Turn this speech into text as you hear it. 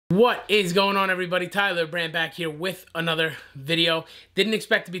What is going on, everybody? Tyler Brand back here with another video. Didn't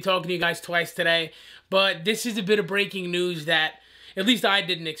expect to be talking to you guys twice today, but this is a bit of breaking news that at least I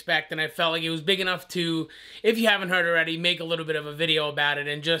didn't expect, and I felt like it was big enough to, if you haven't heard already, make a little bit of a video about it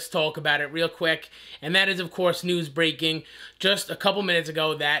and just talk about it real quick. And that is, of course, news breaking just a couple minutes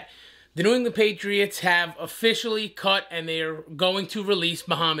ago that the New England Patriots have officially cut and they are going to release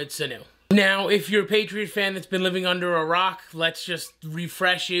Mohamed Sanu. Now, if you're a Patriot fan that's been living under a rock, let's just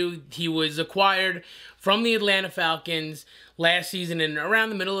refresh you. He was acquired from the Atlanta Falcons last season and around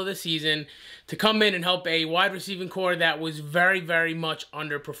the middle of the season to come in and help a wide receiving core that was very, very much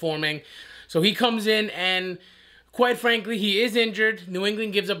underperforming. So he comes in and, quite frankly, he is injured. New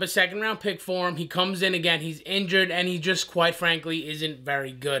England gives up a second-round pick for him. He comes in again. He's injured, and he just, quite frankly, isn't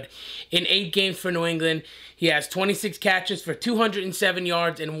very good. In 8 games for New England, he has 26 catches for 207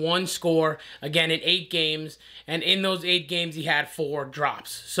 yards and 1 score, again, in 8 games. And in those 8 games, he had 4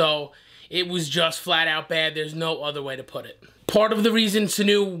 drops. So it was just flat-out bad. There's no other way to put it. Part of the reason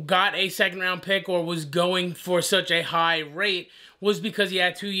Sanu got a second-round pick or was going for such a high rate was because he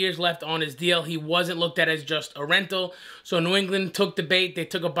had 2 years left on his deal. He wasn't looked at as just a rental. So New England took the bait. They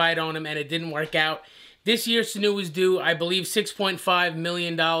took a bite on him, and it didn't work out. This year, Sanu was due, I believe, $6.5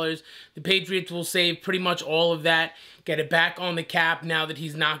 million. The Patriots will save pretty much all of that, get it back on the cap now that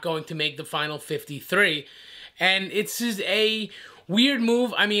he's not going to make the final 53. And it's just a weird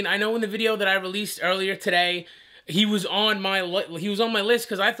move. I mean, I know in the video that I released earlier today, he was on my list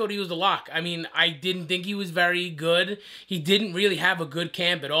because I thought he was a lock. I mean, I didn't think he was very good. He didn't really have a good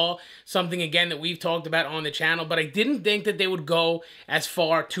camp at all. Something, again, that we've talked about on the channel. But I didn't think that they would go as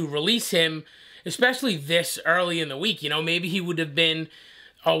far to release him, especially this early in the week. You know, maybe he would have been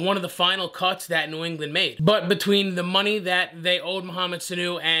one of the final cuts that New England made. But between the money that they owed Mohamed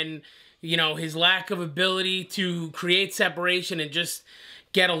Sanu and, you know, his lack of ability to create separation and just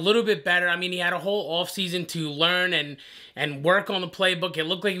get a little bit better. I mean, he had a whole offseason to learn and work on the playbook. It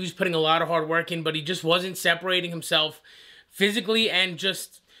looked like he was putting a lot of hard work in, but he just wasn't separating himself physically and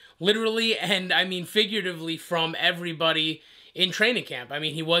just literally and, I mean, figuratively from everybody in training camp. I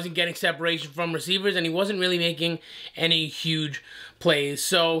mean, he wasn't getting separation from receivers, and he wasn't really making any huge plays.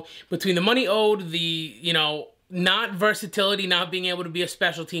 So between the money owed, the, you know, not versatility, not being able to be a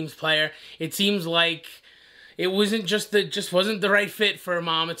special teams player, it seems like it wasn't just wasn't the right fit for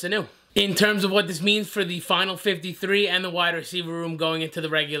Mohamed Sanu. In terms of what this means for the final 53 and the wide receiver room going into the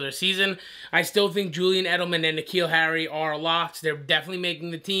regular season, I still think Julian Edelman and N'Keal Harry are locks. They're definitely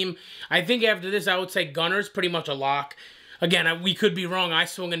making the team. I think after this, I would say Gunner's pretty much a lock. Again, we could be wrong. I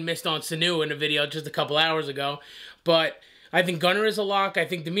swung and missed on Sanu in a video just a couple hours ago. But I think Gunner is a lock. I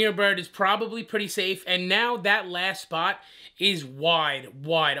think Demir Bird is probably pretty safe. And now that last spot is wide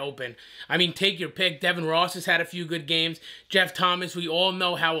open. I mean, take your pick. Devin Ross has had a few good games. Jeff Thomas, we all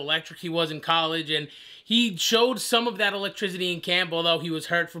know how electric he was in college, and he showed some of that electricity in camp, although he was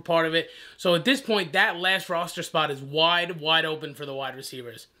hurt for part of it. So at this point, that last roster spot is wide open for the wide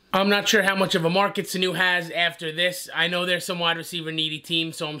receivers. I'm not sure how much of a market Sanu has after this. I know there's some wide receiver needy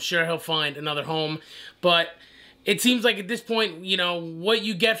teams, so I'm sure he'll find another home. But it seems like at this point, you know, what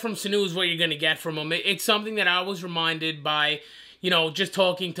you get from Sanu is what you're going to get from him. It's something that I was reminded by, you know, just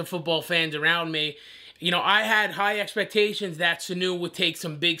talking to football fans around me. You know, I had high expectations that Sanu would take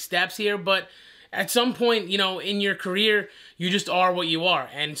some big steps here, but at some point, you know, in your career, you just are what you are.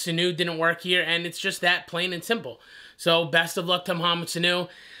 And Sanu didn't work here, and it's just that plain and simple. So best of luck to Mohamed Sanu.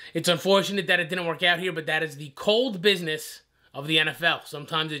 It's unfortunate that it didn't work out here, but that is the cold business of the NFL.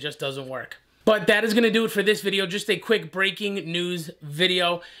 Sometimes it just doesn't work. But that is going to do it for this video. Just a quick breaking news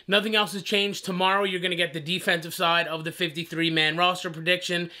video. Nothing else has changed. Tomorrow, you're going to get the defensive side of the 53-man roster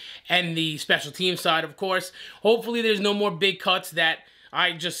prediction and the special team side, of course. Hopefully, there's no more big cuts that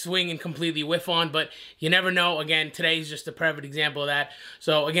I just swing and completely whiff on, but you never know. Again, today's just a perfect example of that.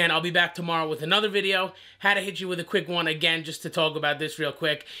 So, again, I'll be back tomorrow with another video. Had to hit you with a quick one, again, just to talk about this real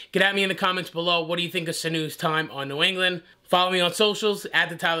quick. Get at me in the comments below. What do you think of Sanu's time on New England? Follow me on socials, at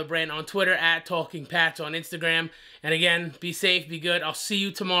the Tyler Brand on Twitter, at Talking Pats on Instagram. And again, be safe, be good. I'll see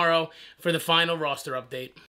you tomorrow for the final roster update.